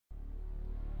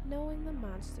knowing the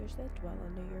monsters that dwell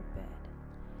under your bed.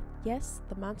 Yes,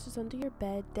 the monsters under your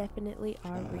bed definitely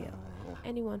are real.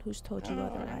 Anyone who's told you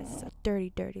otherwise is a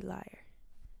dirty, dirty liar.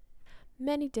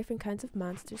 Many different kinds of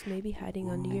monsters may be hiding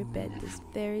under your bed this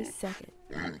very second.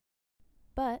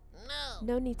 But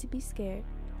no need to be scared.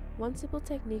 One simple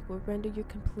technique will render you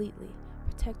completely,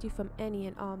 protect you from any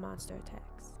and all monster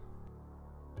attacks.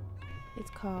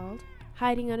 It's called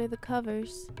hiding under the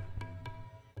covers.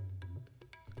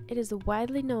 It is a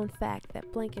widely known fact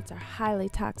that blankets are highly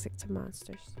toxic to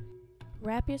monsters.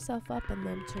 Wrap yourself up in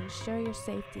them to ensure your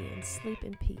safety and sleep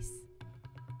in peace.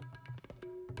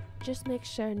 Just make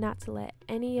sure not to let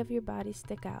any of your body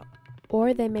stick out,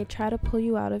 or they may try to pull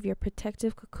you out of your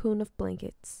protective cocoon of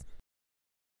blankets.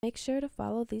 Make sure to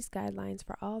follow these guidelines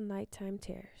for all nighttime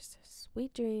terrors.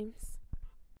 Sweet dreams.